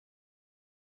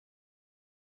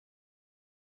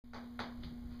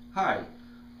Hi,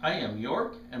 I am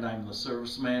York and I'm the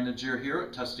service manager here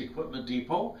at Test Equipment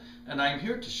Depot, and I'm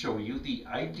here to show you the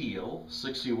Ideal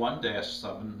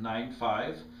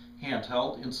 61-795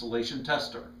 handheld insulation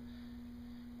tester.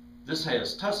 This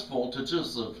has test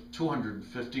voltages of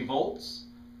 250 volts,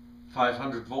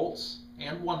 500 volts,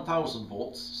 and 1000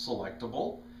 volts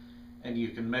selectable, and you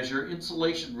can measure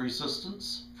insulation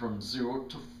resistance from 0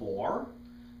 to 4,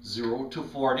 0 to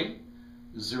 40,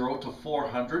 0 to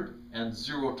 400, and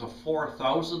 0 to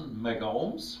 4000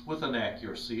 megohms with an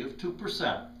accuracy of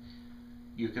 2%.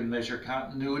 You can measure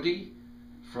continuity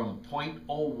from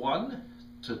 0.01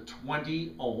 to 20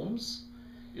 ohms.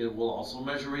 It will also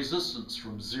measure resistance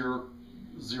from 0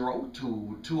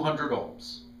 to 200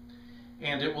 ohms.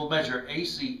 And it will measure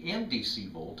AC and DC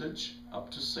voltage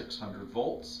up to 600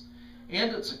 volts.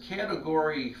 And it's a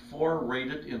Category 4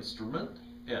 rated instrument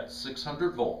at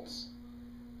 600 volts.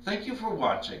 Thank you for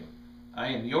watching. I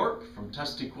am York from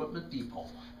Test Equipment Depot.